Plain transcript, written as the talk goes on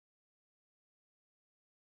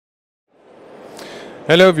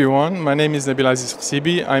Hello everyone, my name is Nabil Aziz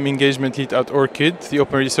Engagement. I'm Engagement Lead at Orcid, the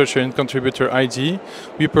Open Researcher and Contributor ID.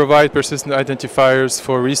 We provide persistent identifiers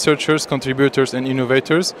for researchers, contributors and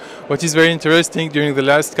innovators. What is very interesting during the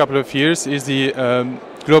last couple of years is the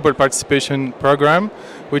Global Participation Program,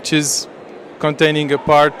 which is containing a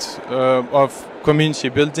part of community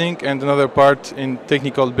building and another part in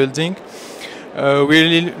technical building.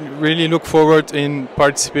 We really look forward in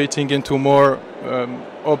participating into more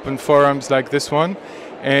open forums like this one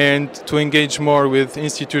and to engage more with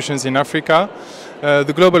institutions in Africa.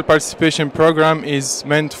 The Global Participation Program is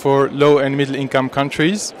meant for low and middle income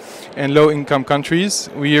countries and low income countries.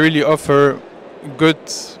 We really offer good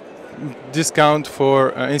discount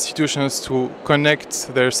for institutions to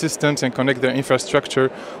connect their systems and connect their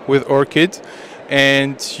infrastructure with Orcid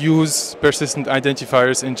and use persistent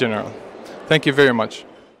identifiers in general. Thank you very much.